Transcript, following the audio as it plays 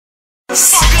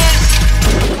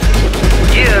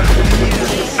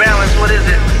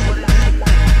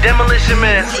Demolition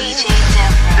Man.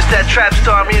 It's that trap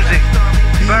star music.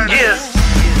 Yeah.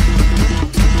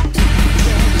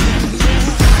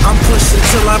 I'm pushing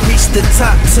till I reach the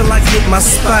top, till I get my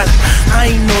spot.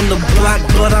 I ain't on the block,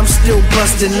 but I'm still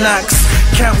busting knocks.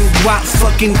 Counting guap,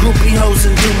 fucking groupie hoes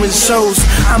and doing shows.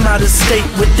 I'm out of state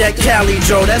with that Cali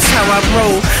Joe, that's how I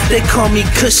roll. They call me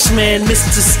Cushman,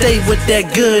 Mr. Stay with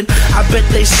that good. I bet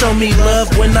they show me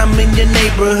love when I'm in your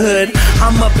neighborhood.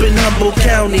 I'm up in Humboldt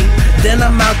County, then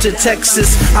I'm out to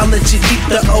Texas. I'll let you keep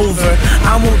the over,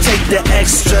 I won't take the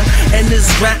extra. And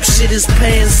this rap shit is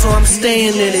paying, so I'm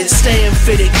staying in it, staying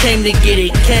fitted. Came to get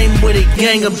it, came with a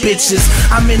gang of bitches.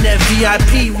 I'm in that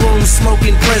VIP room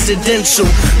smoking presidential.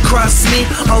 Cross me,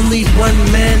 only one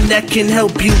man that can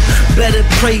help you. Better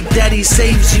pray that he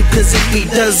saves you, cause if he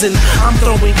doesn't, I'm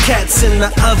throwing cats in the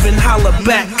oven. Holla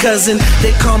back, cousin.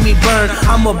 They call me Burn,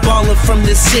 I'm a baller from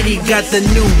the city. Got the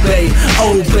new bay,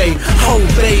 old bay, whole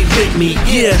bay with me,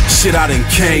 yeah. Shit, I done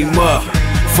came up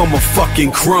from a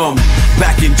fucking crumb.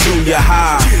 Back in junior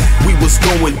high, we was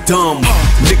going dumb.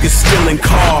 Niggas stealing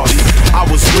cars, I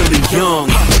was really young.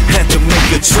 Had to make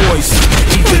a choice,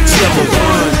 either jail or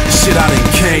run. Shit, I done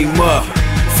came up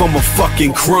from a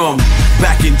fucking crumb.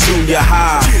 Back in junior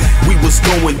high, we was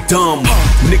going dumb.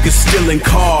 Niggas stealing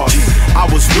cars, I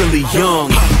was really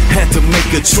young. Had to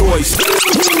make a choice.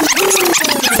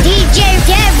 DJ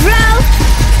Devro,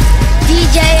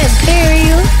 DJ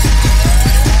Imperial.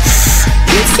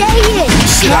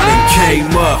 Shit, I done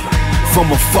came up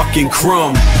from a fucking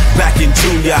crumb. Back in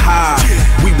junior high,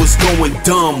 we was going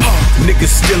dumb. Niggas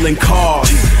stealing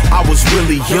cars, I was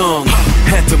really young.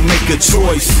 Had to make a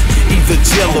choice, either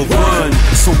jail or run.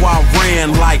 So I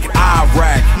ran like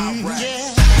Iraq.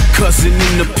 Cousin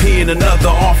in the pen, another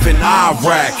off in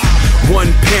Iraq.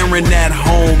 One parent at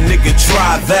home, nigga,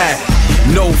 try that.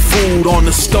 No food on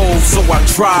the stove, so I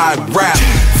tried rap.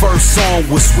 First song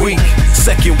was weak,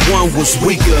 second one was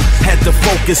weaker. Had to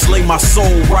focus, lay my soul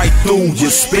right through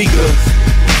your speaker.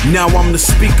 Now I'm the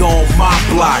speaker on my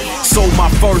block. Sold my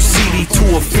first CD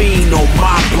to a fiend on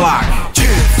my block.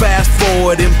 Fast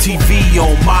forward, MTV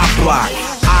on my block.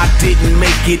 I didn't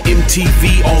make it,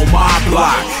 MTV on my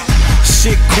block.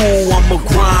 Shit cool, I'ma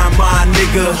grind, my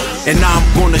nigga. And I'm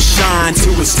gonna shine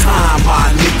till it's time, my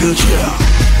nigga.